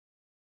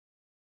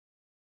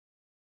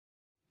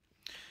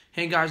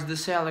Hey guys,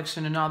 this is Alex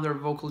and another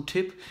vocal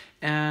tip,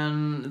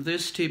 and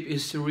this tip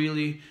is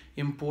really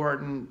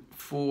important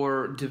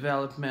for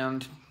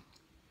development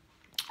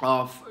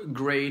of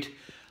great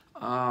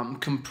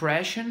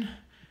compression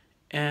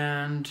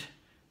and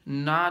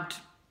not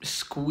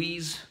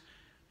squeeze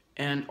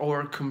and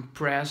or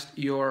compress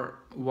your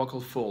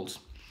vocal folds.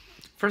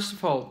 First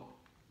of all,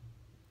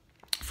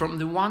 from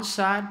the one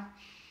side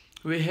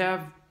we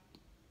have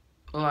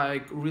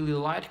like really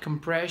light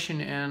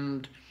compression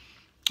and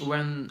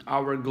when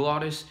our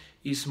glottis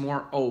is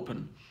more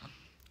open.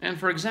 And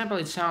for example,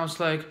 it sounds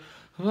like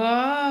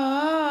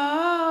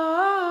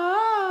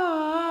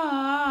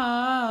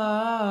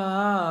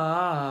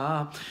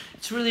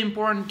it's really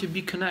important to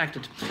be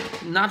connected,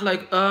 not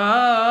like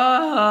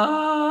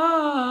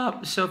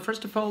So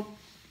first of all,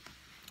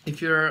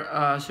 if you're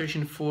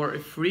searching for a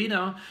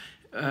freedom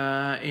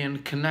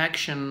in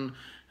connection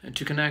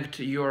to connect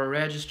your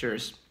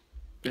registers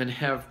and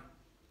have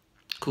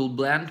cool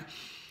blend,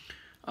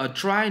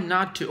 try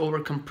not to over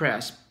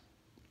compress.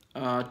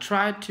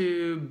 Try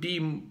to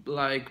be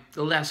like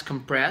less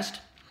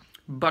compressed,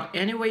 but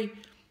anyway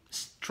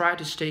try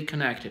to stay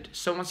connected.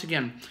 So once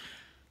again,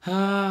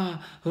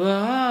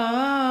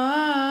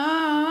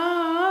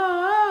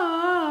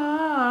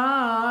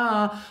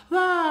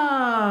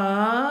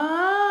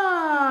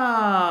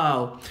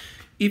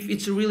 if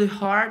it's really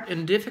hard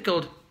and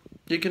difficult,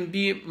 you can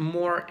be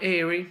more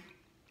airy,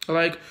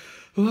 like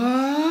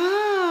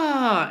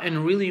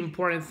and really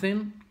important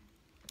thing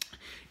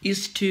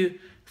is to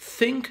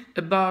think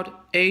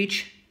about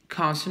H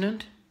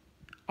consonant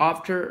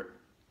after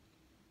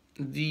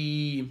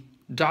the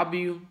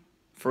W,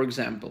 for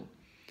example.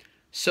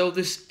 So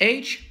this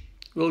H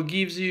will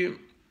give you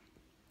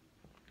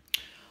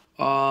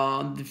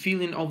the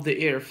feeling of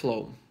the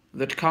airflow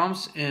that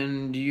comes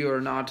and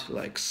you're not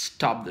like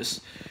stop this.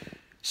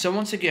 So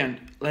once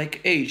again, like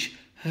H,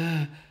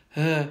 and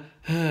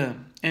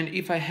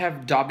if I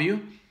have W,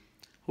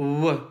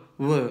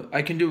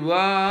 I can do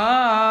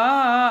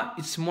wah.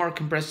 It's more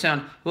compressed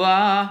sound,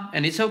 wah,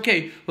 and it's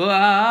okay, wah.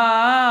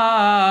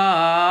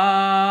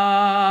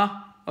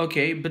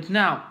 Okay, but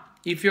now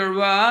if you're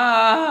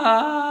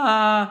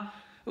wah,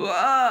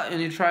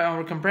 and you try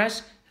over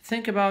compress,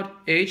 think about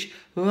H,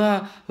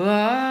 and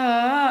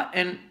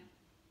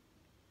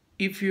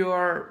if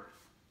you're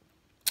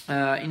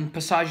in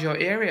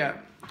passaggio area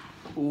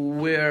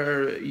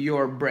where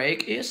your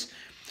break is,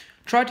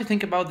 try to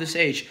think about this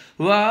H.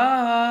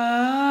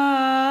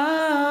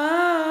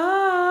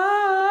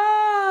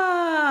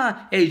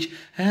 H.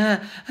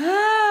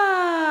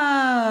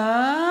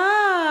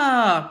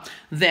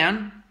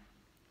 Then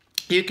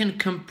you can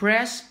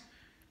compress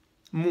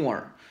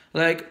more,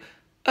 like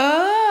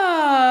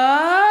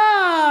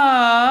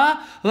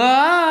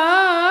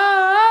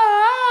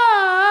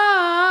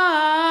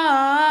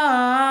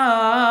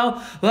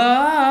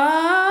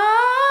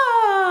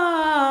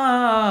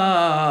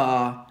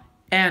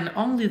and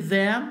only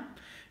then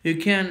you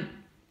can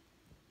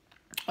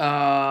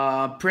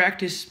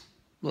practice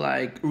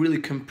like really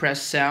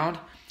compressed sound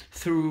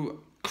through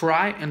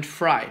cry and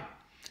fry,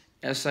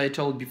 as I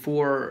told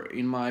before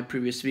in my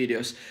previous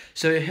videos.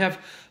 So you have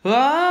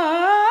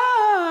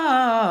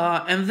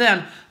and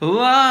then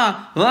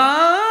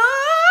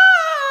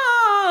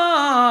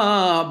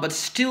but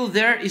still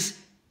there is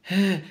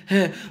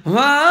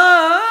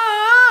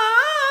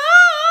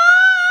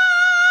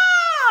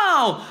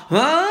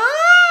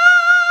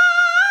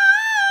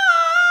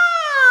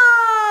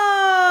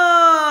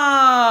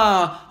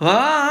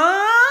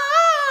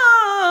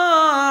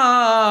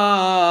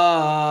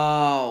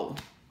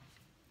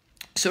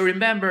So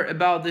remember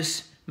about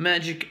this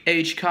magic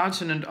H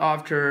consonant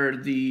after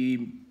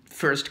the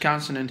first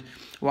consonant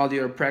while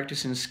you're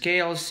practicing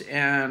scales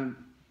and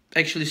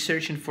actually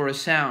searching for a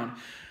sound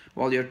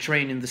while you're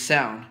training the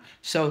sound.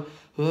 So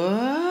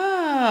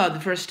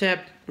the first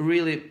step,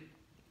 really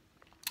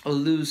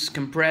loose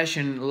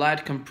compression,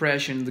 light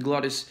compression, the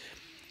glottis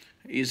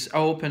is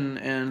open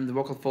and the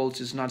vocal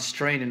folds is not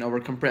strained and over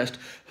compressed.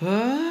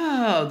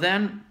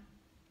 Then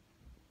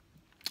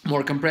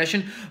more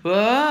compression, but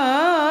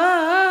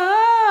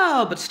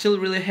still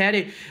really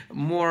heady.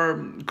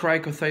 More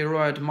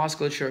cricothyroid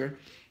musculature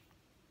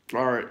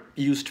are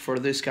used for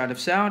this kind of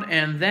sound,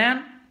 and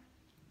then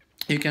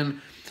you can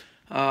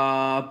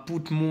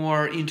put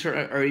more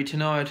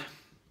interarytenoid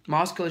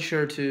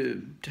musculature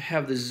to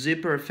have the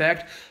zipper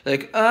effect,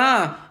 like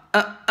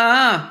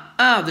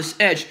this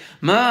edge,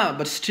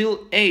 but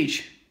still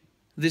H,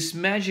 this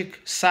magic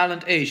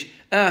silent H,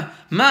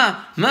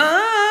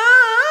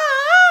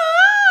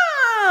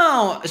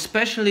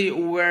 especially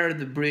where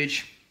the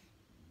bridge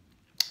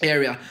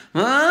area.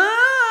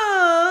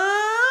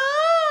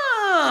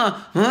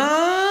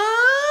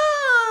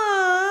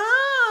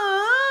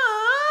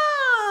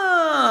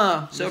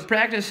 So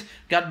practice,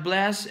 God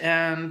bless,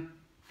 and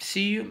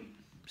see you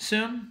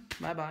soon.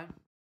 Bye bye.